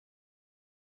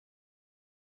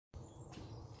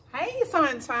Hey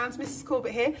science fans, Mrs.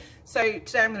 Corbett here. So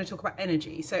today I'm going to talk about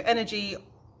energy. So energy,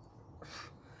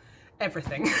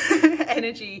 everything.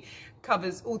 Energy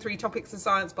covers all three topics of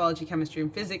science: biology, chemistry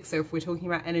and physics. So if we're talking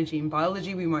about energy in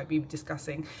biology, we might be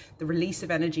discussing the release of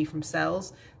energy from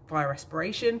cells via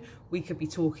respiration. We could be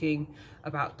talking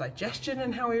about digestion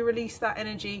and how we release that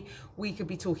energy. We could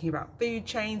be talking about food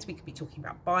chains. We could be talking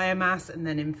about biomass. And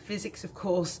then in physics, of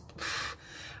course,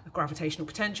 gravitational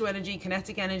potential energy,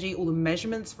 kinetic energy, all the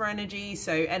measurements for energy.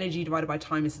 So energy divided by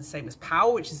time is the same as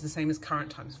power, which is the same as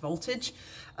current times voltage.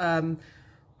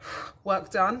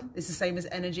 Work done is the same as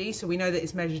energy, so we know that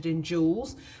it's measured in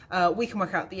joules. We can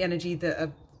work out the energy that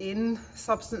are in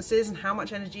substances and how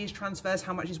much energy is transferred,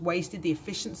 how much is wasted, the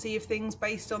efficiency of things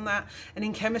based on that. And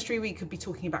in chemistry, we could be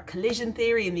talking about collision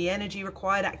theory and the energy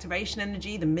required, activation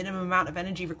energy, the minimum amount of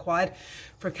energy required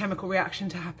for a chemical reaction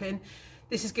to happen.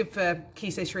 This is good for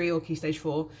key stage 3 or key stage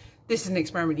 4. This is an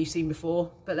experiment you've seen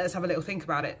before, but let's have a little think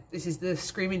about it. This is the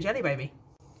Screaming Jelly baby.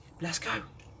 Let's go.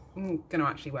 I'm gonna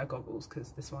actually wear goggles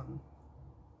because this one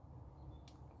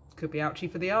could be ouchy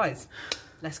for the eyes.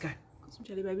 Let's go. Got some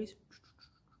jelly babies.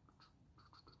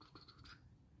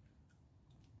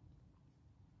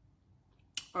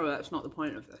 Oh, that's not the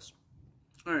point of this.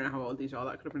 I don't know how old these are.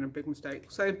 That could have been a big mistake.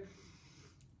 So,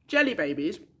 jelly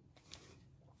babies.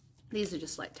 These are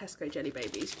just like Tesco jelly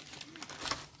babies.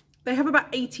 They have about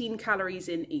 18 calories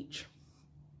in each.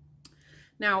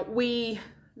 Now, we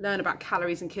learn about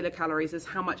calories and kilocalories as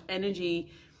how much energy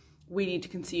we need to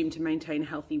consume to maintain a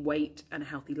healthy weight and a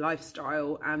healthy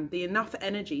lifestyle, and the enough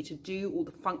energy to do all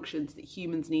the functions that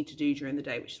humans need to do during the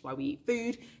day, which is why we eat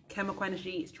food. Chemical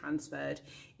energy is transferred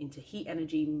into heat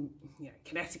energy,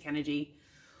 kinetic energy,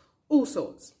 all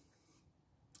sorts.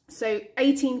 So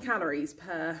 18 calories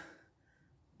per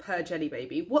jelly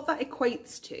baby. What that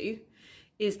equates to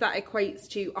is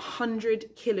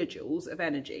 100 kilojoules of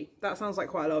energy. That sounds like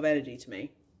quite a lot of energy to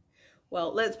me.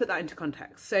 Well, let's put that into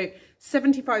context. So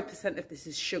 75% of this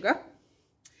is sugar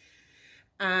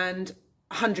and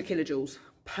 100 kilojoules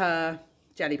per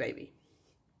jelly baby.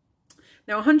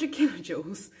 Now 100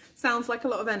 kilojoules sounds like a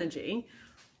lot of energy,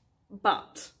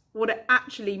 but what it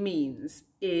actually means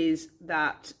is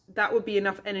that would be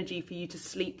enough energy for you to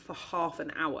sleep for half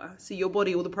an hour. So your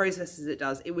body, all the processes it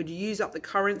does, it would use up the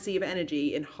currency of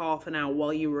energy in half an hour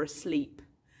while you were asleep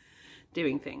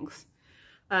doing things.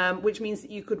 Which means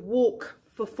that you could walk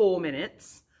for 4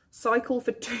 minutes, cycle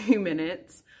for 2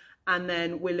 minutes, and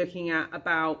then we're looking at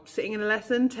about sitting in a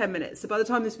lesson, 10 minutes. So by the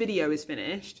time this video is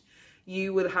finished,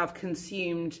 you will have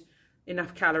consumed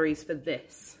enough calories for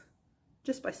this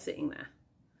just by sitting there.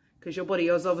 Because your body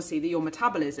is obviously, your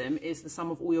metabolism is the sum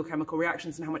of all your chemical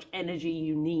reactions and how much energy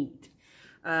you need.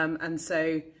 And so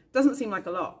it doesn't seem like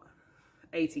a lot,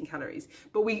 18 calories.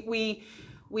 But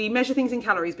we measure things in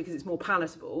calories because it's more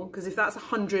palatable. Because if that's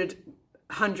 100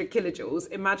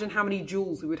 kilojoules, imagine how many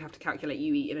joules we would have to calculate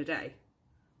you eat in a day.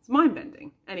 It's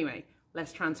mind-bending. Anyway,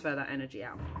 let's transfer that energy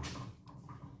out.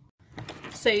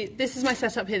 So this is my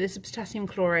setup here. This is potassium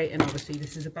chlorate, and obviously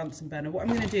this is a Bunsen burner. What I'm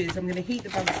going to do is I'm going to heat the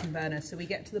Bunsen burner so we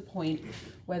get to the point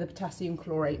where the potassium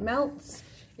chlorate melts.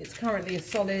 It's currently a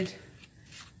solid,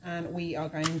 and we are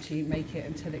going to make it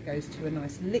until it goes to a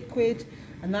nice liquid,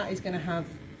 and that is going to have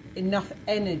enough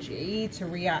energy to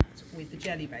react with the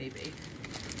jelly baby.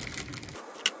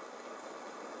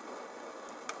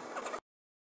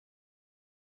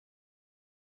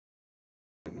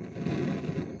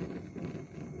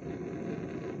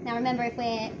 Now remember, if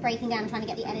we're breaking down and trying to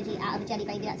get the energy out of a jelly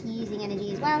baby, that's using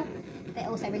energy as well, but it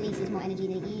also releases more energy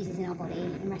than it uses in our body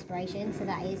in respiration, so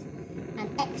that is an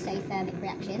exothermic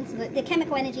reaction. So the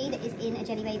chemical energy that is in a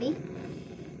jelly baby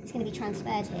is going to be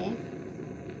transferred here.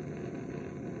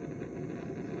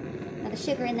 Now the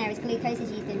sugar in there is glucose, is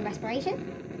used in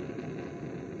respiration.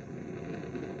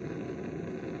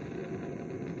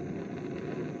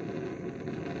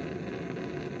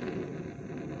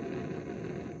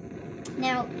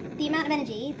 Now, the amount of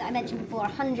energy that I mentioned before,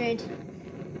 100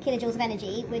 kilojoules of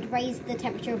energy, would raise the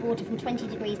temperature of water from 20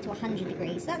 degrees to 100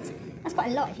 degrees. So that's quite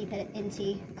a lot if you put it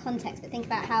into context, but think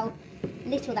about how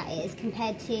little that is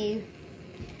compared to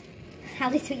how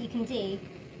little you can do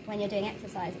when you're doing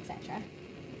exercise, etc.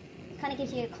 It kind of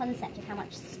gives you a concept of how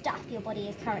much stuff your body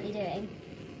is currently doing.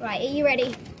 Right, are you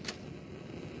ready?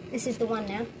 This is the one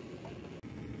now.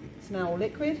 It's now all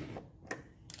liquid.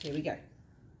 Here we go.